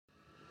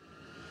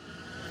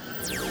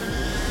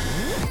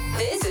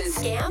This is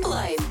Camp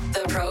Life,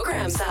 the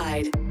program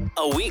side.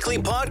 A weekly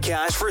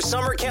podcast for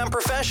summer camp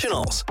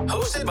professionals.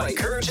 Hosted by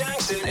Kurt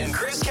Jackson and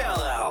Chris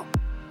Callow.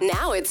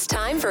 Now it's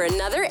time for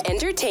another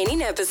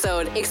entertaining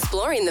episode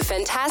exploring the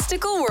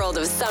fantastical world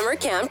of summer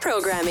camp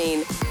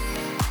programming.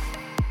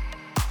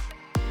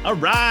 All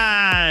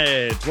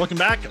right, welcome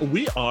back.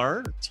 We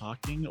are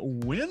talking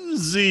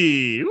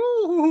Whimsy.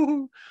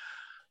 Ooh,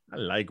 I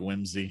like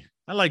Whimsy.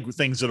 I like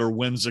things that are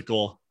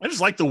whimsical. I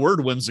just like the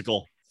word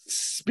whimsical.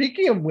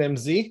 Speaking of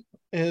Whimsy,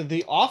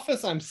 the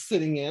office I'm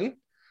sitting in,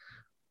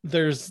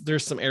 there's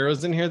some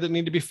arrows in here that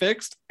need to be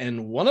fixed,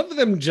 and one of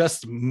them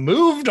just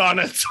moved on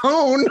its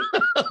own.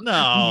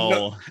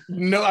 No,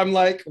 I'm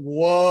like,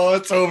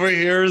 what's over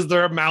here? Is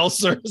there a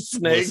mouse or a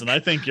snake? Listen, I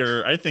think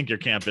your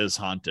camp is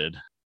haunted.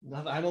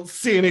 I don't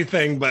see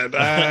anything, but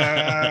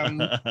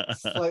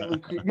slightly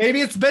creepy. Maybe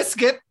it's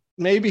Biscuit.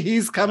 Maybe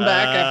he's come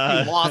back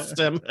after we lost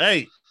him.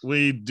 Hey,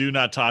 we do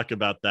not talk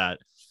about that.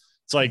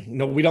 It's like,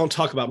 no, we don't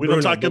talk about. We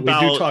Bruno, don't talk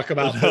about. We do talk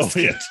about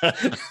Biscuit.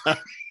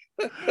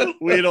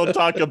 We don't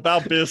talk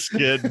about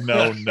Biscuit.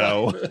 No.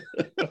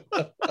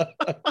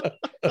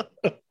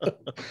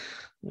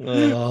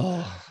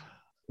 What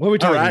are we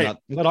talking about?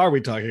 What are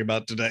we talking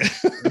about today?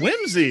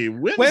 Whimsy.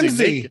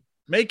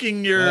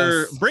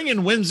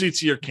 Bringing whimsy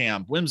to your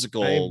camp.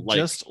 Whimsical,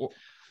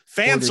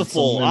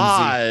 fanciful,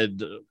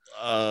 odd,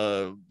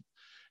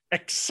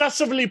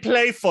 excessively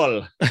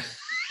playful.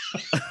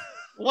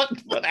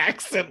 What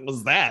accent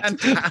was that?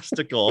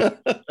 Fantastical.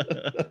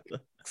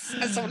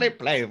 Excessively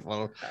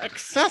playful.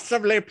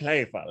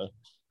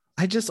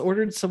 I just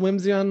ordered some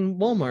Whimsy on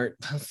Walmart,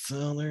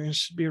 so they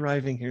should be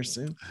arriving here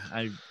soon.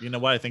 You know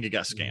what? I think you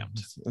got scammed.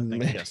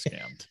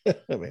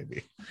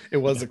 Maybe it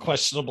was a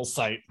questionable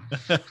site.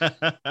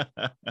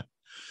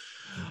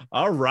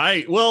 All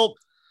right. Well,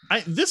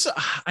 I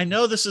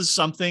know this is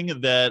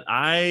something that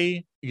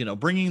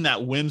bringing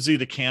that whimsy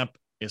to camp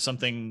is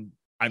something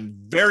I'm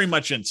very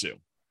much into,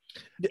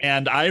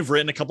 and I've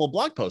written a couple of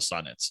blog posts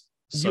on it.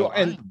 So,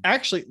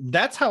 actually,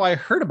 that's how I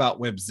heard about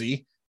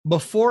Whimsy.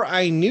 Before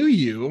I knew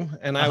you,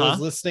 and I was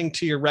listening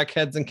to your Rec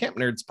Heads and Camp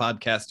Nerds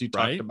podcast, you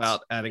talked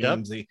about adding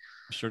Whimsy.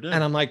 Sure did.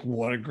 And I'm like,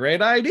 what a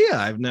great idea.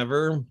 I've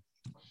never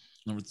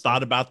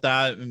thought about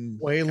that in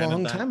way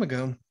long time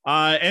ago.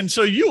 And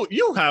so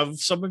you have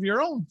some of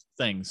your own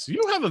things.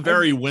 You have a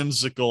very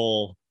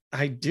whimsical.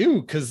 I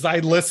do, because I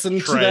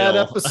listened to that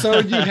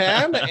episode you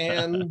had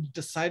and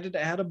decided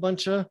to add a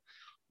bunch of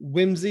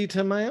whimsy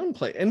to my own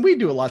plate. And we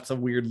do lots of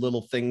weird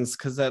little things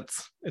because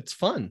it's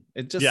fun.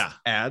 It just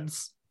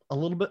adds a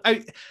little bit.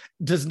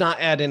 Does not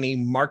add any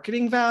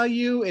marketing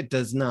value. It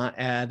does not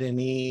add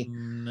any.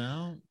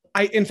 No.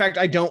 In fact,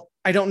 I don't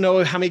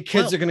know how many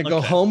kids are going to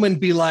go home and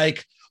be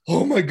like,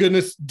 oh my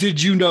goodness,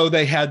 did you know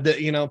they had the,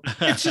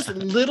 it's just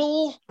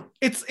little,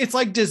 it's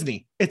like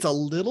Disney. It's a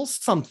little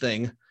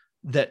something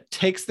that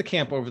takes the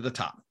camp over the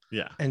top.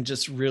 Yeah. And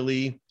just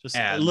really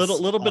adds a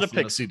little bit of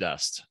pixie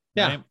dust.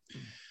 Yeah. Right?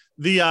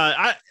 The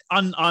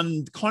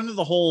on kind of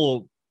the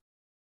whole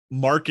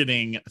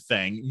marketing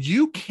thing,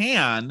 you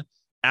can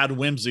add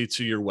whimsy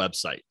to your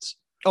website.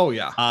 Oh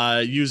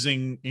yeah.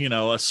 Using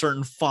a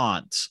certain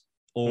font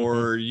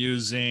or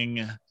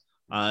using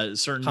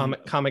certain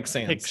Comic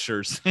Sans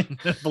pictures.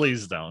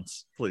 Please don't.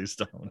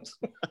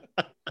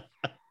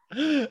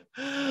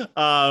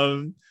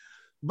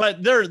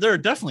 But there are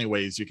definitely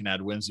ways you can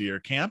add whimsy to your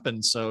camp,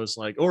 and so it's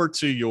like, or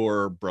to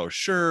your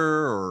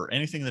brochure or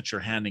anything that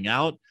you're handing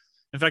out.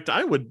 In fact,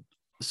 I would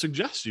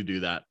suggest you do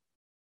that.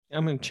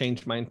 I'm going to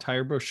change my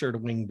entire brochure to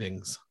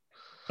wingdings.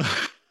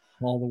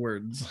 All the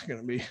words are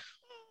going to be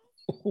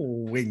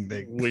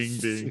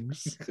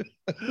wingdings.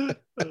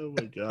 Oh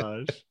my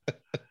gosh.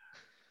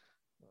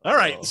 All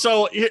right.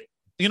 So,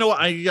 I'm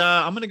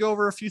going to go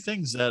over a few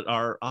things that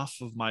are off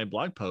of my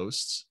blog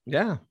posts.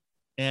 Yeah.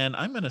 And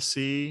I'm going to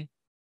see,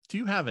 do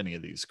you have any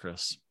of these,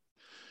 Chris?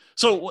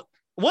 So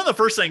one of the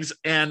first things,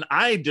 and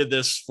I did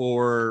this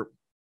for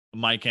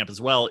my camp as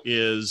well,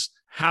 is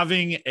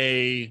having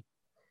a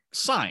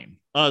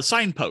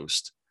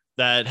signpost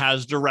that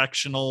has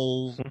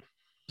directional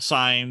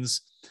signs,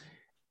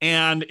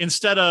 and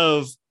instead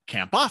of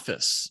camp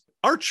office,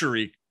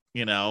 archery,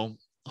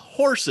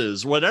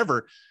 horses,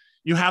 whatever,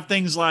 you have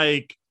things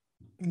like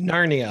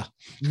Narnia,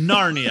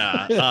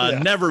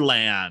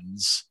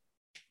 Neverlands,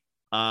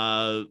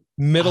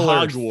 Middle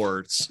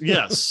Hogwarts,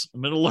 yes,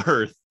 Middle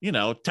Earth,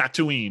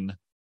 Tatooine.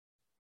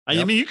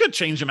 I mean, you could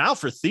change them out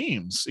for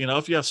themes,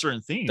 if you have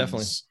certain themes.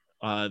 Definitely.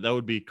 That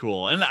would be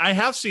cool. And I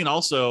have seen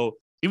also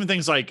even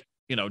things like,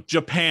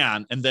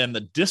 Japan, and then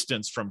the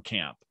distance from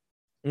camp,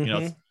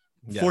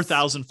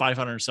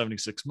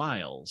 4,576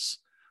 miles,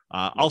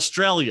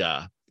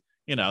 Australia,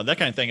 that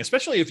kind of thing,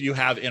 especially if you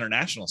have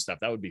international stuff.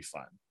 That would be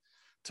fun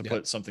to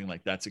put something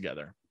like that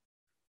together.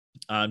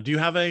 Do you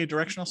have a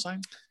directional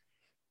sign?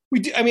 We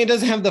do. I mean, it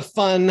doesn't have the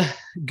fun,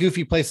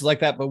 goofy places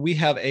like that, but we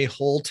have a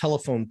whole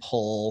telephone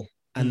pole,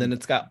 and then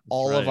it's got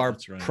all of our,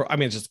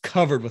 it's just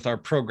covered with our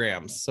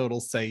programs. So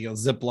it'll say,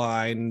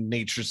 Zipline,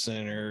 Nature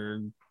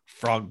Center,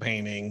 frog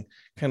painting,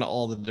 kind of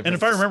all the different. And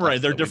if I remember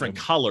right, they're different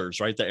colors,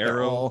 right? The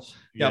arrows.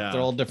 They're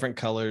all different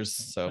colors.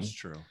 So that's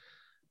true.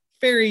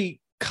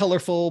 Very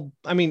colorful.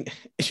 I mean,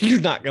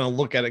 you're not going to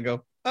look at it and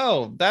go,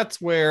 oh,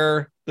 that's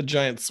where the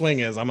giant swing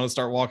is. I'm going to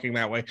start walking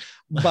that way.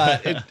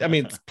 But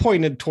it's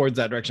pointed towards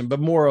that direction, but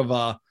more of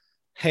a,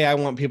 hey, I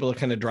want people to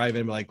kind of drive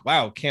in and be like,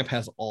 wow, camp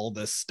has all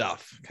this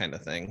stuff kind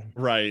of thing.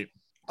 Right.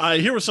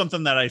 Here was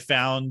something that I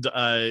found,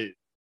 and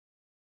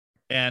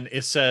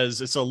it says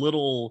it's a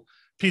little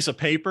piece of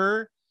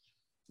paper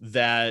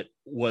that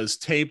was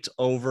taped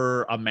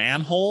over a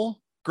manhole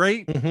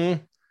grate.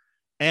 Mm-hmm.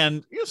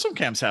 And some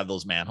camps have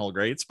those manhole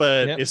grates,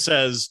 but it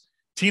says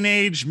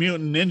Teenage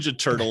Mutant Ninja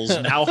Turtles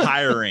now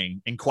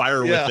hiring,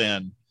 inquire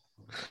within.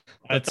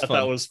 I thought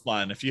that was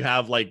fun. If you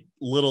have like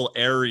little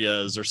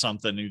areas or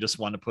something, you just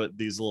want to put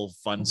these little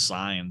fun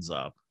signs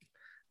up.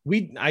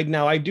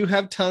 I do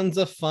have tons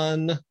of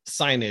fun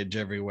signage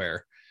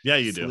everywhere. Yeah,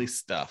 you Silly do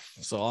stuff.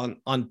 So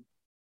on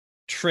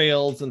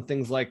trails and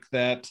things like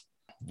that,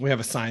 we have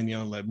a sign,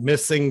 like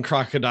missing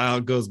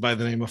crocodile goes by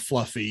the name of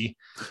Fluffy.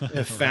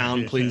 If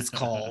found, please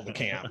call the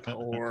camp.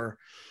 Or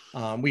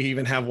we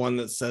even have one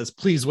that says,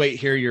 please wait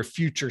here. Your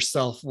future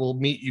self will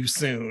meet you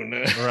soon.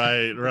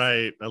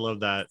 Right. I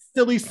love that.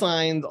 Silly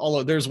signs.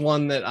 There's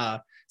one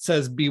that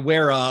says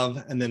beware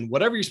of, and then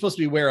whatever you're supposed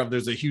to be aware of,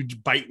 there's a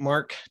huge bite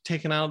mark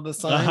taken out of the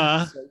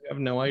sign. So you have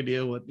no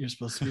idea what you're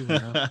supposed to be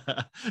aware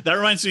of. That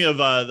reminds me of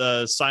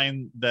the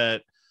sign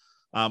that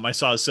I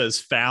saw. It says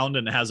found,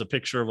 and it has a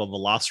picture of a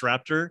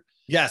velociraptor.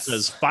 Yes. It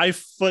says 5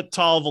 foot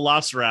tall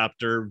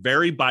velociraptor,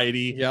 very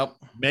bitey. Yep.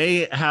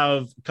 May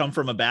have come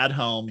from a bad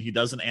home. He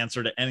doesn't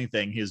answer to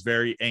anything. He is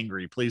very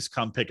angry. Please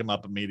come pick him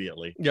up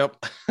immediately.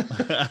 Yep.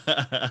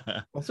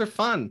 Those are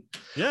fun.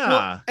 Yeah.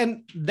 Well,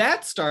 and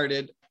that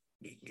started,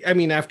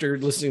 after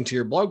listening to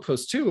your blog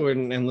post too,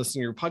 and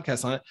listening to your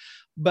podcast on it.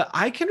 But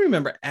I can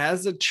remember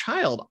as a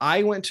child,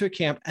 I went to a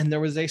camp and there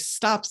was a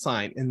stop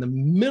sign in the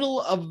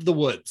middle of the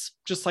woods,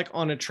 just like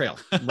on a trail,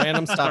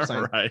 random stop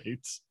sign.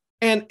 Right.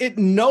 And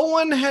no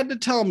one had to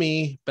tell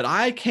me, but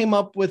I came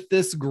up with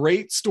this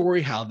great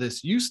story, how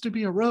this used to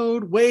be a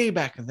road way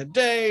back in the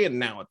day, and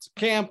now it's a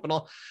camp and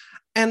all.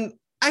 And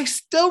I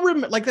still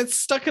remember, like, that's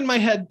stuck in my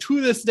head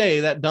to this day,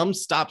 that dumb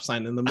stop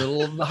sign in the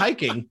middle of the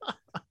hiking.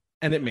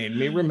 And it made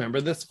me remember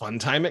this fun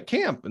time at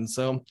camp. And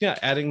so,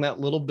 adding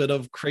that little bit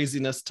of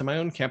craziness to my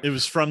own camp. It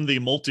was from the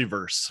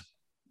multiverse.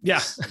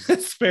 Yeah,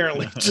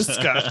 apparently.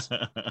 Just got.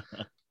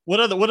 What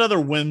other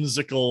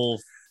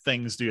whimsical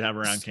things do you have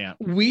around camp?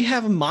 We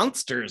have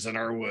monsters in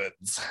our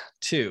woods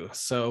too.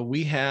 So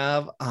we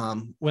have,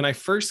 when I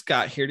first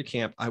got here to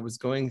camp, I was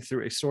going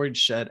through a storage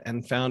shed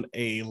and found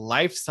a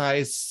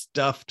life-size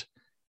stuffed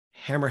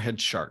hammerhead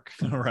shark.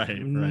 Right.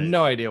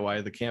 No idea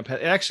why the camp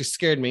had it. Actually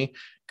scared me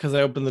because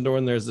I opened the door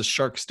and there's the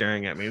shark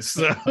staring at me.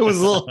 So it was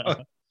a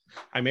little,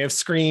 I may have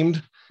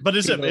screamed. But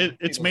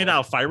it's made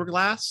out of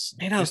fiberglass?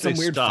 Made out of some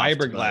weird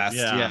fiberglass.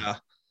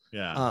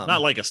 Yeah.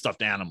 Not like a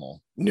stuffed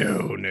animal.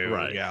 No.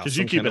 Right. Yeah. Because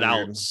you keep it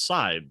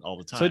outside all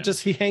the time. So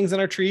he hangs in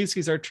our trees.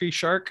 He's our tree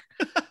shark.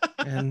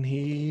 And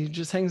he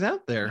just hangs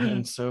out there.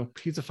 And so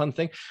he's a fun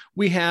thing.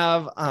 We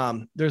have,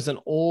 there's an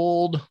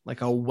old,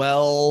 like a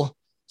well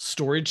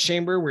storage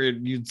chamber where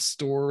you'd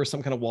store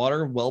some kind of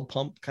water, well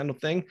pump kind of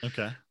thing.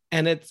 Okay.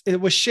 And it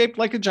was shaped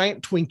like a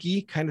giant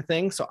Twinkie kind of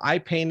thing. So I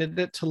painted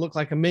it to look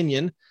like a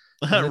minion.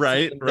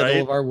 Right. In the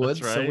middle of our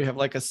woods. Right. So we have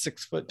like a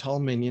 6 foot tall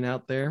minion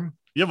out there.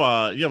 You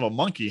have a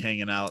monkey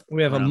hanging out.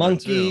 We have a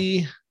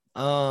monkey.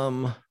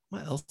 What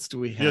else do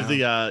we have?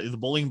 You have the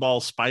bowling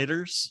ball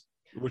spiders,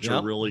 which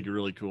are really,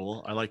 really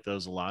cool. I like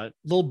those a lot.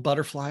 Little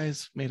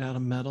butterflies made out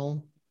of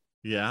metal.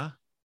 Yeah.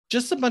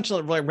 Just a bunch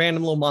of like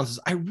random little monsters.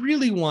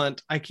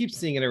 I keep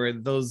seeing it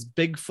everywhere. Those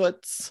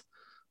Bigfoots,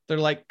 they're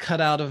like cut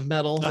out of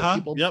metal.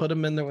 People put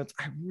them in there.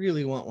 I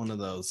really want one of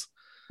those.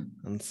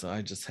 And so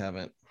I just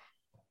haven't.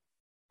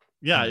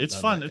 Yeah, it's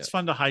fun. It's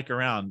fun to hike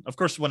around. Of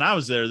course, when I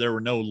was there were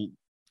no,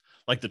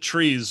 like, the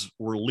trees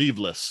were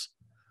leafless.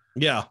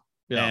 Yeah.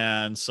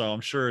 And so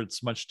I'm sure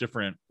it's much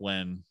different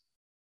when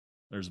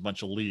there's a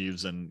bunch of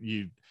leaves and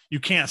you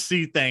can't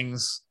see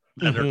things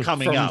that are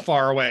coming from up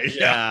far away.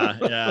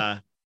 Yeah.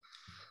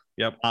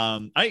 Yep.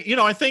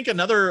 I think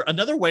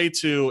another way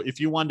to, if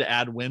you wanted to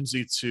add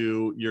whimsy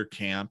to your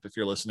camp, if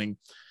you're listening,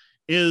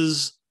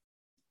 is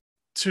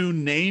to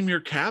name your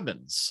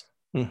cabins.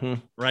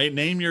 Right.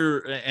 Name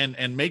your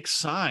and make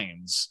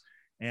signs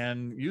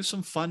and use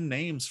some fun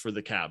names for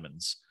the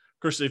cabins.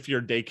 Of course, if you're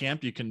a day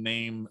camp, you can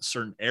name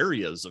certain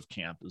areas of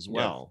camp as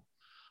well.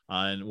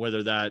 And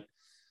whether that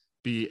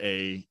be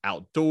a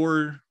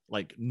outdoor,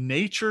 like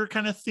nature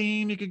kind of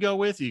theme you could go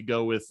with. You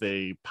go with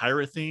a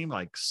pirate theme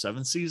like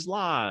Seven Seas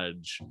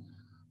Lodge,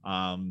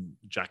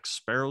 Jack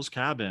Sparrow's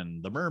cabin,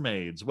 the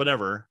mermaids,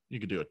 whatever. You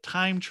could do a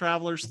time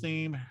traveler's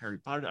theme, Harry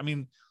Potter. I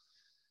mean,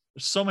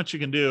 there's so much you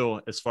can do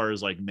as far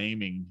as like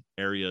naming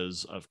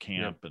areas of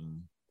camp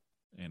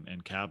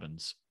and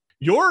cabins.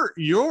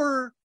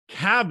 Your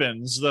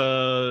cabins,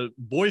 the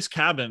boys'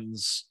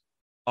 cabins,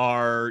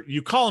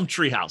 you call them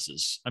tree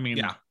houses. I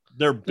mean,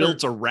 they're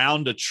built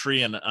around a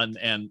tree and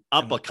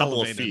up a couple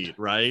elevated. of feet,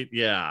 right?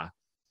 Yeah.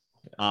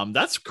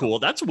 That's cool.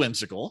 That's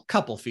whimsical.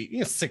 Couple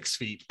feet, 6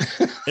 feet.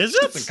 Is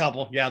it? Just a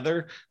couple? Yeah,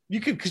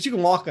 because you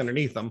can walk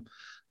underneath them.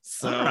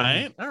 So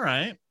all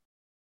right.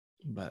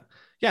 But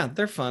yeah,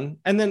 they're fun.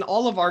 And then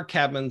all of our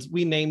cabins,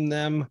 we name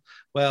them.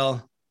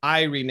 Well,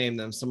 I renamed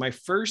them. So my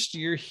first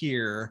year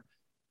here,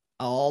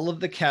 all of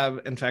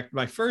the in fact,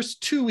 my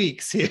first 2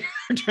 weeks here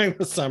during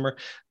the summer,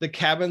 the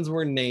cabins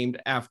were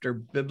named after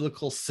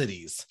biblical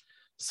cities.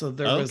 So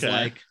there was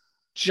like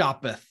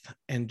Japheth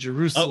and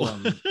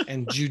Jerusalem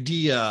and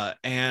Judea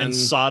and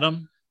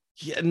Sodom.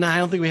 Yeah, no, I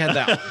don't think we had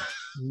that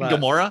one. But,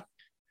 Gomorrah.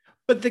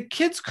 But the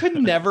kids could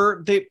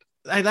never.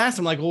 I'd ask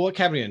them like, "Well, what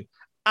cabin are you in?"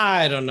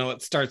 I don't know.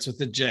 It starts with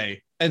a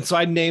J, and so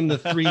I named the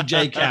 3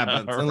 J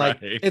cabins. And like,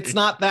 it's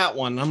not that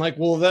one. I'm like,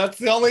 well, that's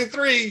the only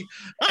 3.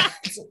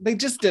 They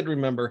just did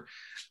remember.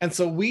 And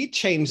so we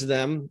changed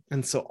them.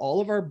 And so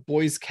all of our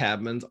boys'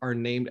 cabins are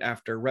named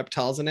after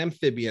reptiles and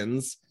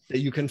amphibians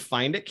that you can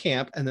find at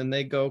camp. And then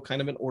they go kind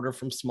of in order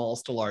from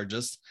smallest to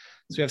largest.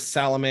 So we have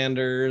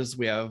salamanders,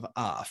 we have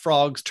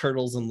frogs,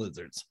 turtles, and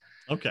lizards.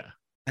 Okay.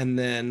 And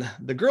then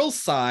the girls'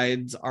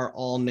 sides are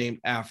all named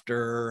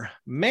after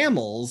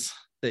mammals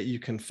that you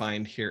can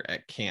find here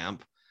at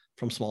camp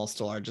from smallest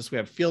to largest. We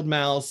have field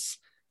mouse,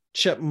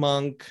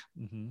 chipmunk,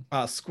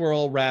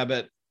 squirrel,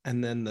 rabbit,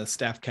 and then the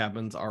staff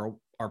cabins are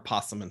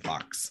possum and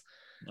fox.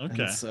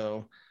 Okay. And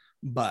so,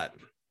 but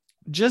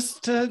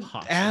just to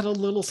add a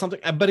little something,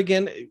 but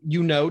again,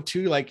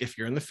 too, like if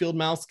you're in the field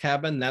mouse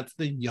cabin, that's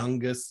the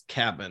youngest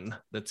cabin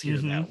that's here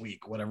that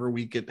week, whatever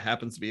week it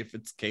happens to be, if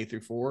it's K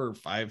through 4 or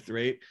 5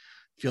 through 8.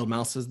 Field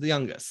mouse is the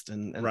youngest,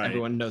 and right.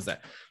 Everyone knows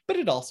that. But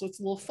it's a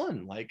little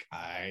fun. Like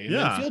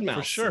field mouse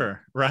for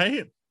sure,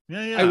 right?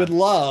 Yeah. I would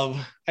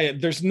love.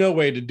 There's no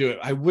way to do it.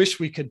 I wish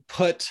we could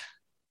put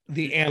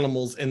the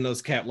animals in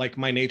those like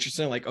my nature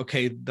center. Like,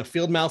 okay, the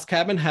field mouse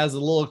cabin has a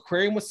little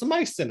aquarium with some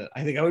mice in it.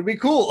 I think that would be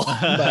cool.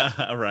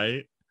 But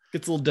right.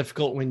 It's a little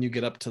difficult when you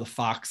get up to the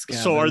fox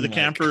cabin. So, are the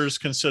campers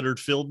considered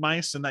field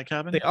mice in that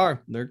cabin? They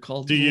are. They're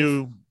called. Do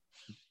you?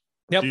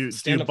 Yep. Do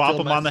you bop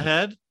them on the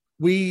head?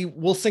 We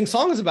will sing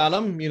songs about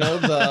them. We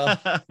got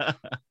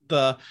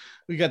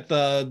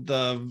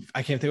the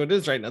I can't think what it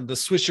is right now. The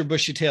Swisher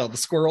Bushy Tail, the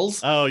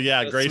squirrels. Oh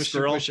yeah, gray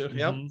squirrel.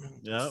 Yep.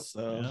 Yep.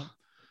 So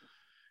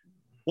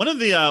one of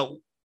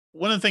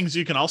the things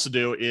you can also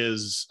do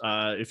is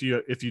if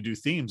you do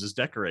themes is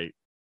decorate.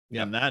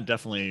 Yeah, and that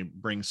definitely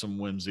brings some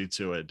whimsy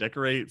to it.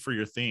 Decorate for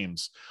your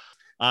themes.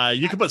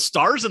 You can put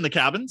stars in the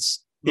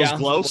cabins. Those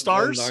glow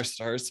stars. Our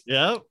stars.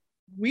 Yep.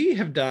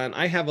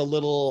 I have a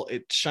little,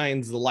 it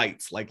shines the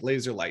lights like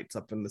laser lights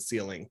up in the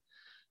ceiling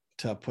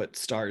to put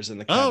stars in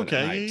the cabin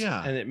at night,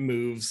 yeah. And it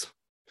moves.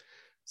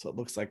 So it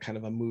looks like kind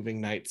of a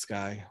moving night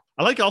sky.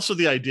 I like also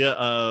the idea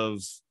of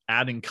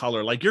adding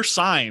color. Like your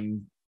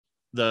sign,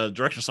 the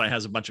direction sign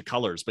has a bunch of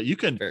colors, but you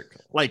can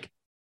like,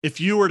 if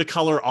you were to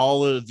color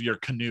all of your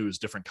canoes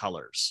different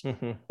colors,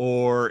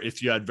 or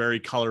if you had very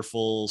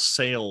colorful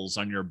sails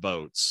on your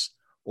boats,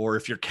 or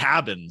if your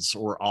cabins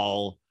were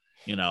all,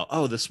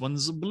 this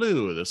one's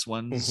blue, this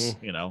one's,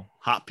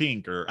 hot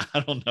pink, or I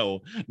don't know,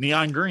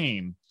 neon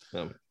green.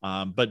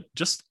 But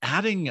just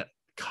adding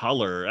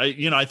color,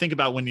 I think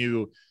about when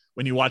you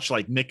watch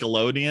like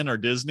Nickelodeon or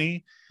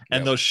Disney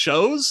and those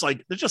shows,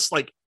 like they're just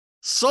like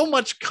so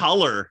much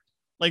color,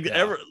 like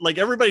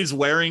everybody's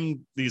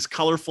wearing these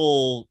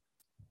colorful,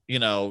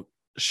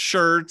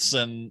 shirts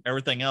and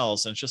everything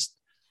else. And it's just,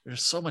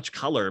 there's so much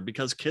color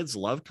because kids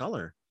love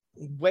color.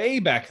 Way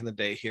back in the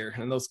day here,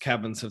 and those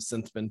cabins have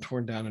since been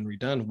torn down and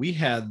redone. We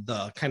had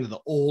the kind of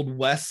the old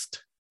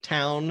West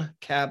town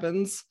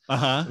cabins.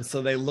 And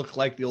so they look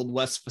like the old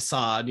West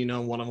facade.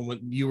 One of them,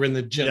 you were in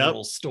the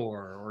general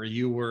store, or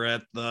you were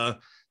at the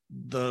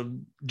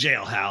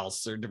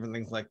jailhouse, or different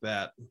things like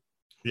that.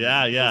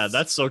 Yeah,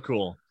 that's so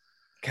cool.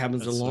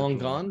 Cabins are long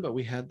gone, but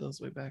we had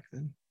those way back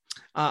then.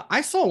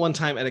 I saw one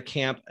time at a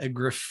camp a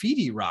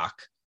graffiti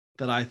rock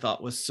that I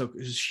thought was it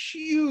was a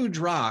huge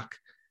rock.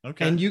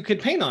 Okay. And you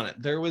could paint on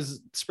it. There was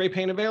spray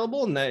paint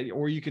available,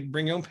 or you could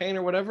bring your own paint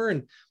or whatever,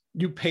 and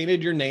you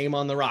painted your name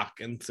on the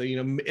rock. And so,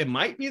 it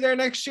might be there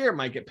next year. It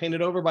might get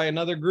painted over by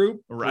another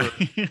group. Right.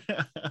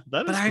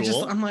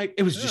 Cool. I'm like,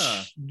 it was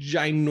just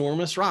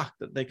ginormous rock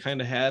that they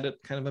kind of had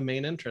at kind of a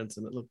main entrance,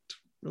 and it looked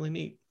really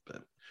neat.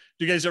 But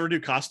do you guys ever do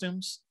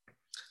costumes?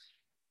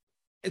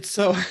 It's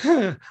so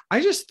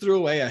I just threw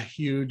away a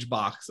huge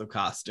box of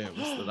costumes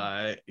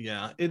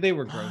they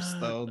were gross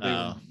though. They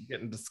were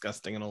getting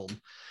disgusting and old.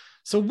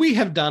 So we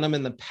have done them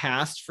in the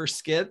past for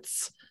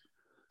skits.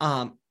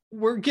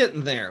 We're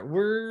getting there.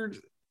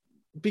 I've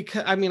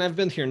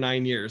been here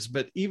 9 years,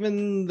 but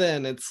even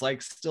then it's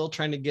like still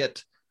trying to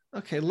get,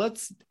 okay,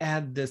 let's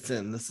add this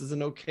in. This is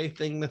an okay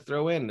thing to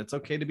throw in. It's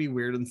okay to be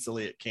weird and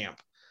silly at camp.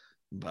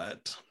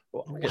 But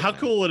how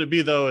cool would it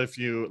be though if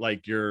you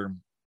like your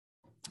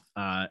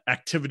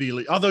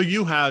activity, although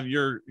you have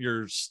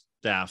your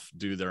staff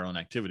do their own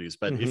activities,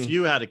 but if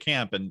you had a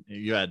camp and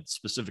you had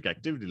specific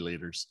activity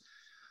leaders,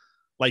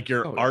 like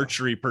your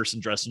archery person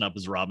dressing up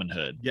as Robin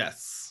Hood.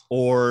 Yes.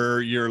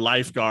 Or your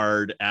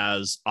lifeguard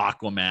as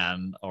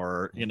Aquaman,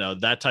 or, you know,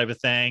 that type of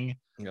thing.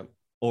 Yep.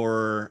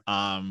 Or,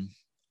 I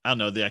don't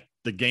know,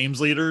 the games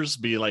leaders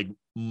be like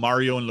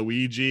Mario and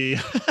Luigi,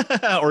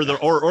 or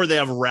they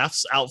have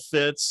refs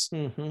outfits.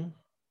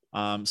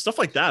 Stuff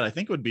like that. I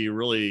think would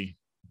be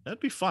that'd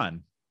be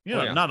fun. You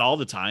know, not all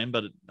the time,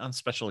 but on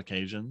special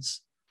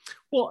occasions.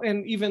 Well,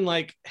 and even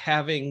like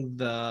having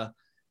the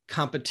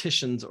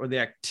competitions or the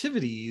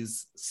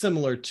activities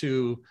similar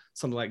to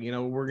something like, you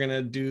know, we're going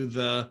to do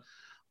the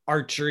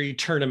archery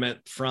tournament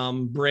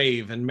from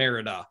Brave and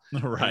Merida.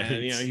 Right.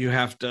 And, you know, you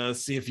have to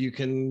see if you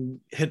can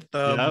hit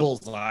the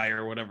bullseye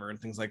or whatever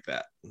and things like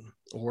that.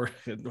 Or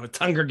with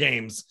Hunger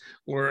Games,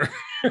 we're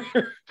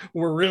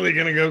really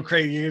going to go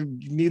crazy. You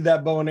need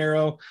that bow and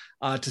arrow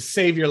to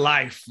save your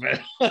life.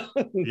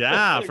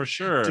 Yeah, for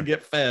sure. To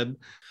get fed.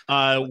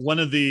 One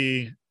of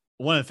the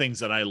things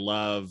that I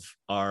love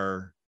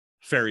are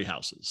fairy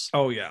houses.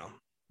 Oh yeah.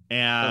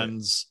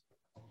 And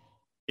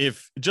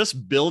if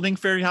just building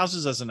fairy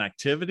houses as an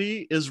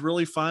activity is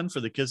really fun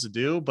for the kids to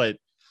do, but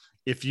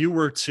if you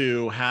were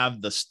to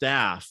have the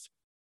staff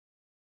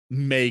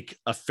make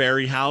a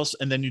fairy house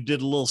and then you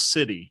did a little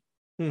city,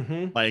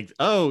 like,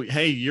 oh,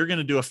 hey, you're going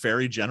to do a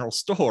fairy general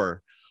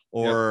store,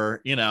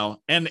 or, you know,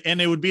 and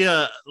it would be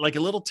a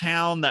little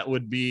town that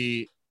would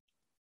be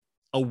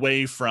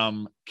away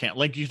from camp.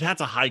 Like you'd have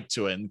to hike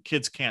to it and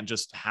kids can't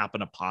just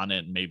happen upon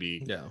it and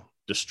maybe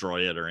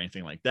destroy it or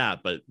anything like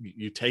that. But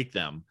you take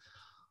them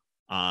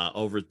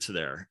over to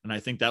there. And I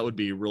think that would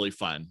be really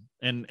fun.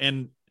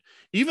 And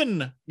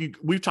even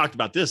we've talked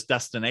about this,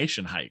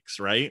 destination hikes,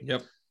 right?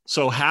 Yep.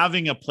 So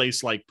having a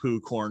place like Pooh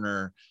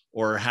Corner,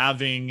 or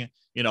having,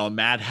 you know, a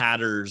Mad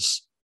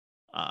Hatter's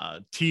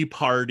tea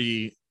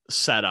party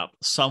set up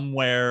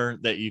somewhere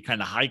that you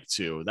kind of hike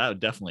to, that would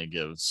definitely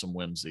give some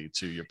whimsy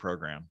to your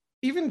program.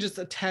 Even just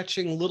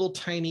attaching little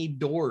tiny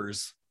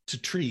doors to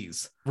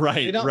trees.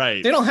 Right.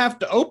 They don't have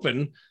to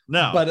open.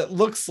 No. But it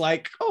looks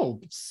like,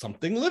 oh,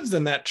 something lives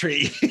in that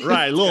tree.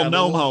 Right. Little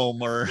gnome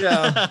home, or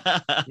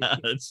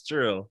it's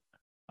true.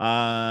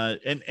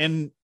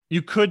 And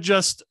you could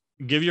just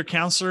give your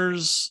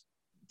counselors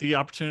the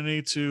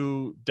opportunity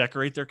to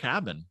decorate their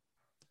cabin.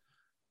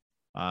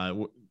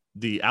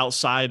 The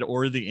outside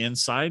or the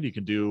inside, you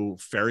can do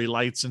fairy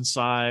lights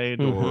inside,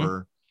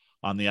 or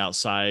on the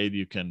outside,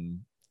 you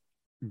can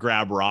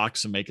grab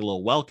rocks and make a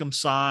little welcome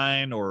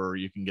sign, or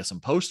you can get some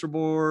poster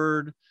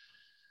board,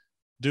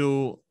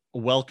 do a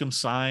welcome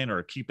sign or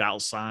a keep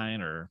out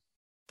sign, or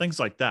things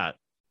like that.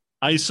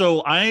 I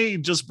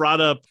just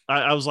brought up,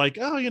 I was like,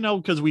 oh, you know,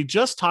 because we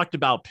just talked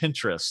about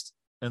Pinterest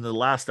in the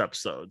last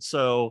episode.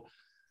 So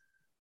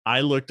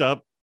I looked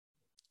up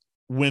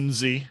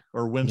whimsy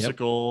or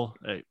whimsical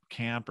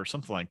camp or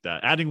something like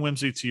that. Adding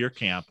whimsy to your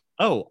camp.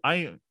 Oh,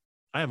 I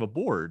have a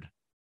board.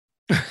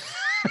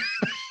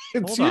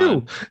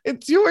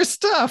 It's your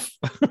stuff.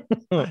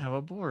 I have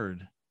a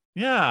board.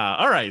 Yeah.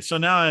 All right. So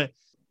now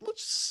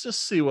let's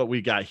just see what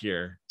we got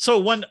here. So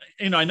one,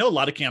 you know, I know a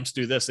lot of camps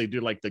do this. They do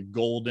like the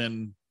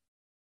golden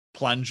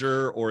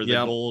plunger or the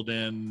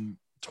golden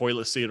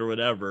toilet seat or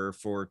whatever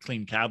for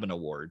Clean Cabin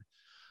Award.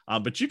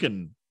 But you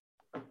can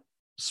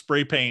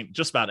spray paint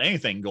just about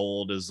anything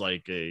gold as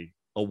like a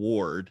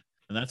award,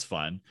 and that's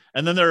fun.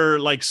 And then there are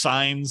like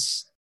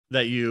signs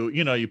that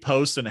you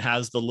post, and it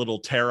has the little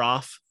tear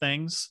off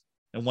things.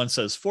 And one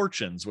says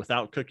fortunes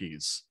without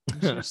cookies.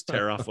 So just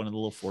tear off one of the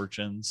little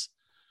fortunes.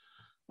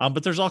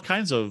 But there's all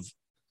kinds of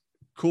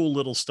cool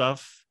little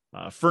stuff.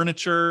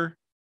 Furniture.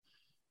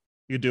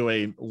 You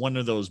do one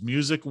of those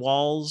music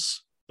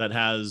walls that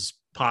has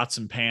pots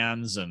and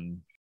pans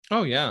and.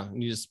 Oh yeah,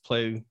 you just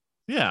play.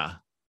 Yeah.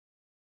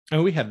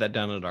 And we have that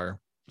down at our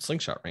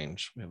slingshot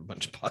range. We have a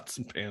bunch of pots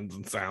and pans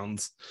and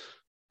sounds.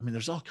 I mean,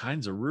 there's all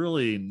kinds of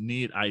really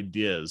neat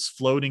ideas.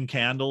 Floating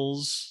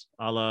candles,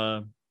 a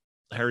la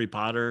Harry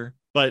Potter.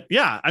 But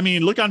yeah, I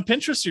mean, look on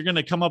Pinterest. You're going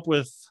to come up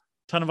with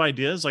a ton of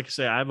ideas. Like I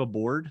say, I have a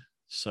board,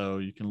 so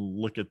you can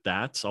look at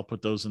that. I'll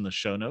put those in the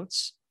show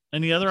notes.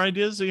 Any other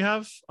ideas that you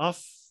have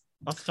off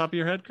the top of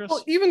your head, Chris?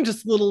 Well, even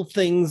just little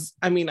things.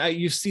 I mean,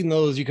 you've seen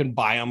those. You can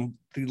buy them,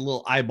 the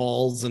little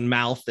eyeballs and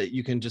mouth that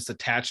you can just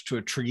attach to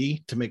a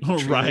tree to make the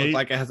tree look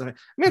like it has I mean,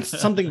 it's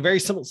something very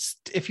simple.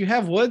 If you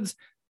have woods,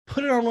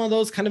 put it on one of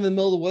those kind of in the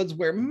middle of the woods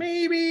where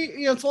maybe,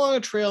 you know, it's along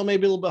a trail,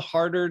 maybe a little bit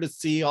harder to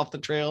see off the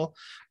trail.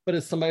 But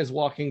if somebody's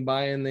walking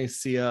by and they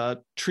see a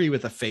tree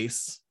with a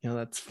face, you know,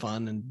 that's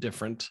fun and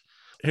different.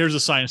 Here's a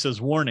sign that says,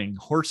 warning,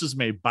 horses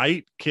may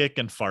bite, kick,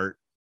 and fart.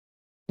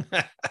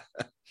 I'll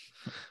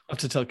have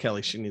to tell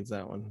Kelly she needs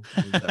that one.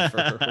 Needs that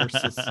for her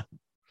horses.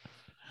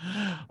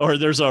 Or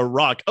there's a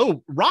rock.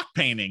 Oh, rock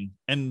painting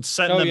and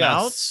setting them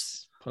out.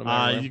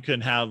 You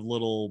can have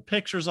little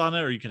pictures on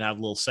it, or you can have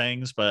little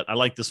sayings. But I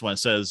like this one. It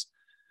says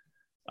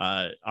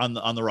on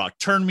the rock,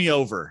 turn me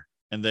over.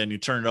 And then you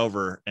turn it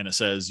over and it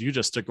says, you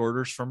just took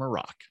orders from a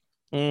rock.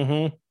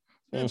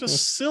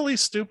 Just silly,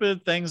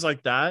 stupid things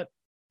like that.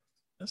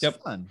 It's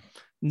fun.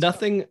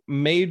 Nothing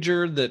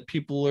major that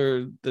people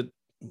are, that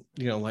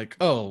like,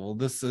 oh, well,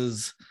 this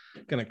is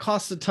going to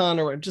cost a ton,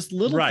 or just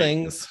little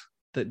things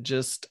that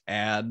just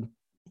add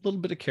a little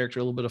bit of character,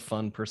 a little bit of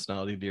fun,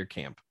 personality to your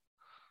camp.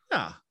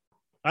 Yeah.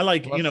 I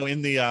like,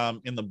 in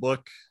the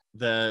book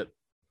that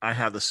I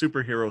have, the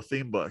superhero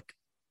theme book,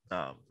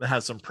 that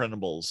has some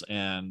printables,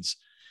 and,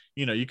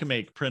 you can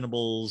make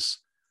printables,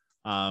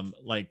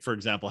 like, for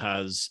example,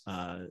 has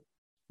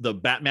the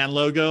Batman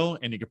logo,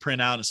 and you can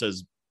print out, it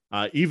says,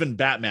 even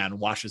Batman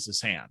washes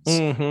his hands,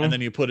 and then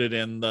you put it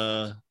in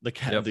the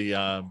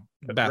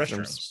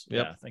bathrooms.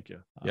 Yep. Yeah, thank you.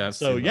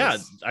 Yeah.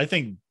 I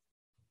think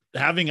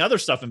having other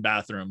stuff in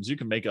bathrooms, you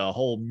can make a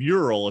whole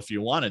mural if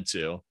you wanted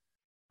to.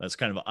 That's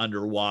kind of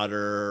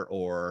underwater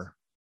or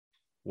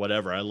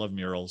whatever. I love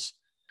murals.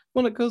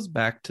 Well, it goes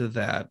back to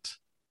that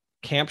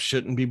camp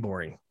shouldn't be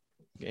boring,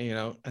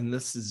 and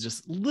this is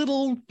just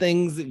little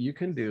things that you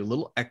can do,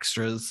 little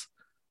extras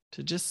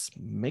to just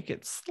make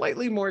it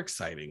slightly more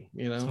exciting,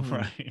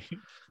 Right.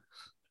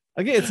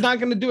 Again, it's not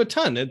going to do a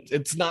ton.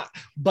 It's not,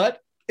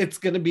 but it's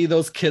going to be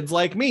those kids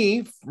like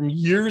me from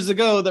years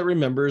ago that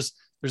remembers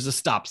there's a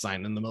stop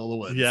sign in the middle of the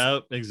woods. Yeah,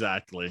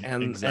 exactly.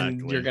 And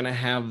you're going to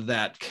have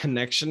that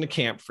connection to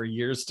camp for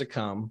years to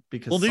come,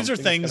 because these are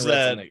things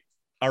that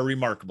are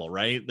remarkable,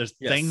 right? There's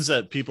things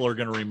that people are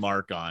going to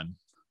remark on.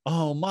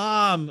 Oh,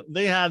 Mom,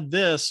 they had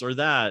this or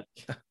that.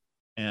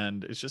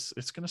 And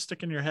it's going to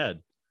stick in your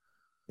head.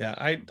 Yeah,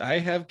 I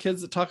have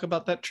kids that talk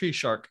about that tree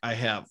shark I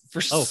have.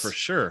 For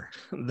sure.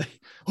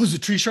 Is the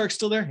tree shark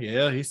still there?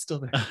 Yeah, he's still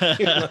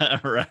there.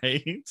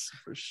 Right.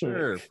 For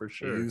sure.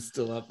 He's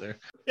still out there.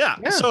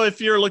 Yeah. So if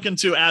you're looking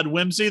to add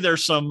Whimsy,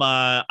 there's some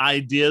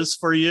ideas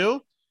for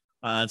you.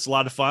 It's a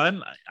lot of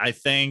fun. I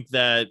think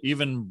that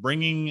even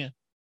bringing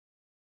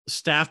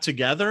staff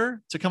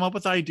together to come up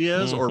with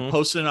ideas, or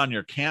posting it on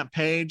your camp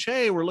page.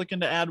 Hey, we're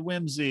looking to add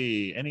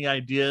Whimsy. Any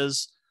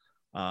ideas?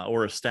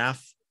 Or a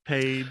staff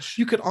page.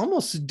 You could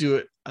almost do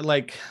it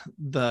like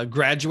the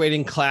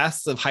graduating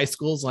class of high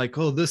schools, like,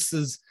 oh, this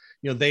is,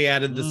 they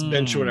added this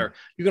bench or whatever.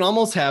 You can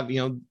almost have,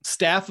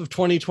 staff of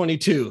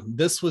 2022.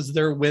 This was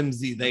their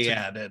Whimsy they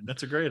added.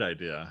 That's a great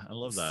idea. I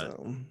love that.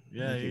 So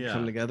yeah.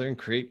 Come together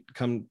and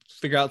come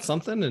figure out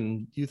something,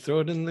 and you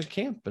throw it in the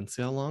camp and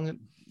see how long it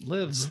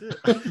lives.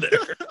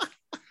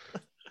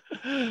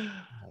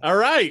 All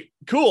right,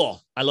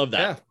 cool. I love that.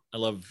 Yeah. I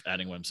love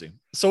adding Whimsy.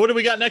 So what do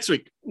we got next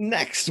week?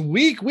 Next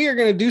week, we are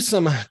going to do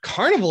some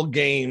carnival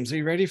games. Are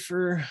you ready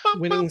for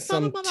winning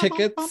some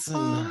tickets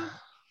and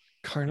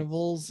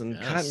carnivals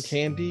and cotton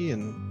candy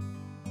and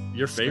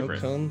your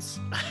favorite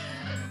cones?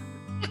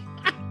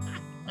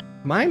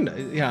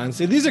 Mine, yeah. And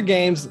see, these are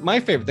games. My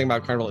favorite thing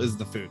about carnival is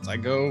the foods. I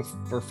go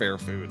for fair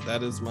food.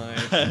 That is my.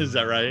 Is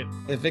that right?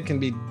 If it can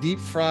be deep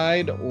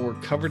fried or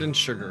covered in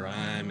sugar,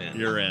 I'm in.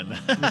 You're in.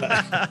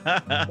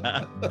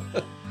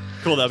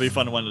 Cool. That'll be a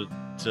fun one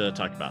to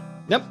talk about.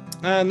 Yep.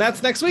 And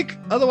that's next week.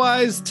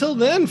 Otherwise, till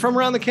then, from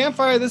around the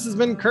campfire, this has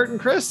been Kurt and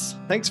Chris.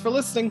 Thanks for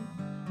listening.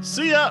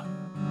 See ya.